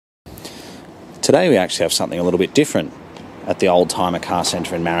Today we actually have something a little bit different at the Oldtimer Car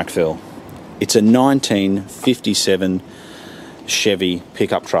Centre in Marrickville. It's a 1957 Chevy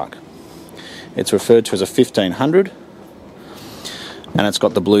pickup truck. It's referred to as a 1500 and it's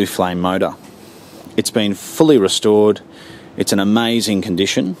got the blue flame motor. It's been fully restored. It's in amazing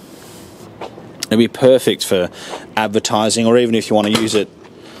condition. It'd be perfect for advertising or even if you want to use it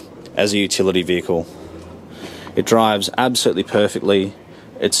as a utility vehicle. It drives absolutely perfectly.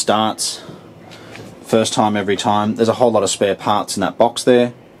 It starts first time every time. There's a whole lot of spare parts in that box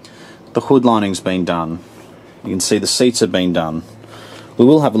there. The hood lining's been done. You can see the seats have been done. We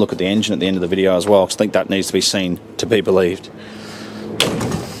will have a look at the engine at the end of the video as well, because I think that needs to be seen to be believed.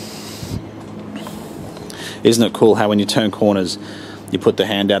 Isn't it cool how when you turn corners you put the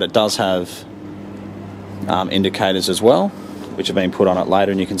hand out? It does have indicators as well, which have been put on it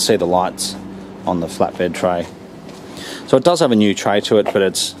later, and you can see the lights on the flatbed tray. So it does have a new tray to it, but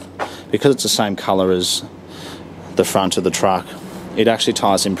it's because it's the same colour as the front of the truck, it actually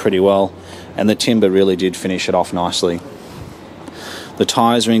ties in pretty well, and the timber really did finish it off nicely. The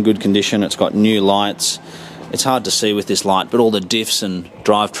tyres are in good condition. It's got new lights. It's hard to see with this light, but all the diffs and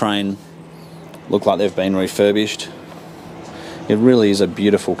drivetrain look like they've been refurbished. It really is a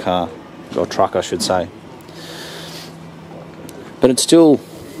beautiful car, or truck I should say. But it's still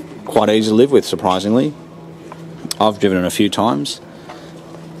quite easy to live with, surprisingly. I've driven it a few times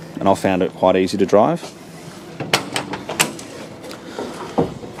and I found it quite easy to drive.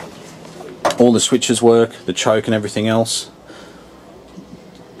 All the switches work, the choke and everything else.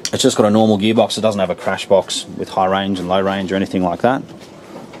 It's just got a normal gearbox. It doesn't have a crash box with high range and low range or anything like that.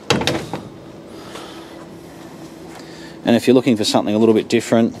 And if you're looking for something a little bit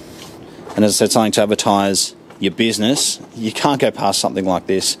different, and as I said, something to advertise your business, you can't go past something like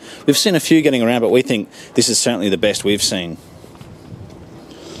this. We've seen a few getting around, but we think this is certainly the best we've seen.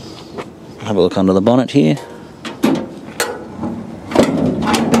 Have a look under the bonnet here.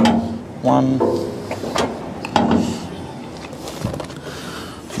 One.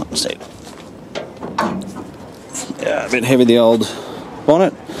 Let's see. Yeah, a bit heavy, the old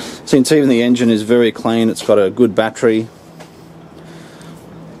bonnet. Since even the engine is very clean, it's got a good battery.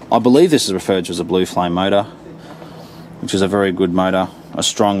 I believe this is referred to as a blue flame motor, which is a very good motor, a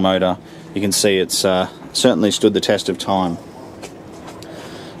strong motor. You can see it's certainly stood the test of time.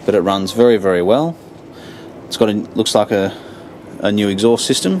 But it runs very, very well. It's got looks like a new exhaust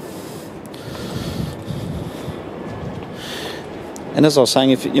system. And as I was saying,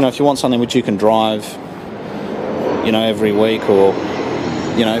 if you want something which you can drive, every week, or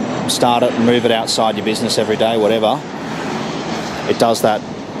start it and move it outside your business every day, whatever, it does that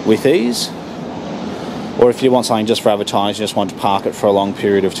with ease. Or if you want something just for advertising, you just want to park it for a long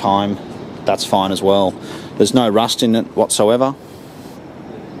period of time, that's fine as well. There's no rust in it whatsoever.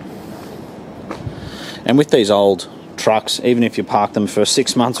 And with these old trucks, even if you park them for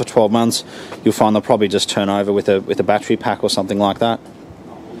 6 months or 12 months, you'll find they'll probably just turn over with a battery pack or something like that.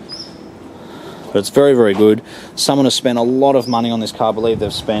 But it's very, very good. Someone has spent a lot of money on this car. I believe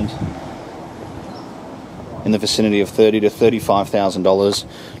they've spent in the vicinity of $30,000 to $35,000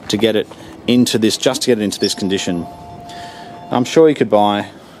 to get it into this, just to get it into this condition. I'm sure you could buy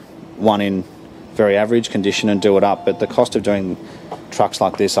one in very average condition and do it up, but the cost of doing trucks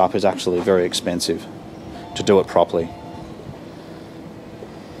like this up is actually very expensive to do it properly.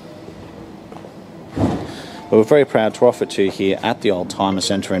 But we're very proud to offer it to you here at the Oldtimer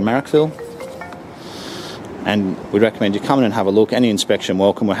Centre in Marrickville, and we recommend you come in and have a look. Any inspection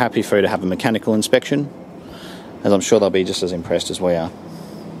welcome. We're happy for you to have a mechanical inspection, as I'm sure they'll be just as impressed as we are.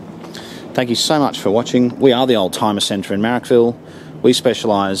 Thank you so much for watching. We are the Oldtimer Centre in Marrickville. We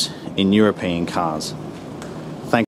specialise in European cars.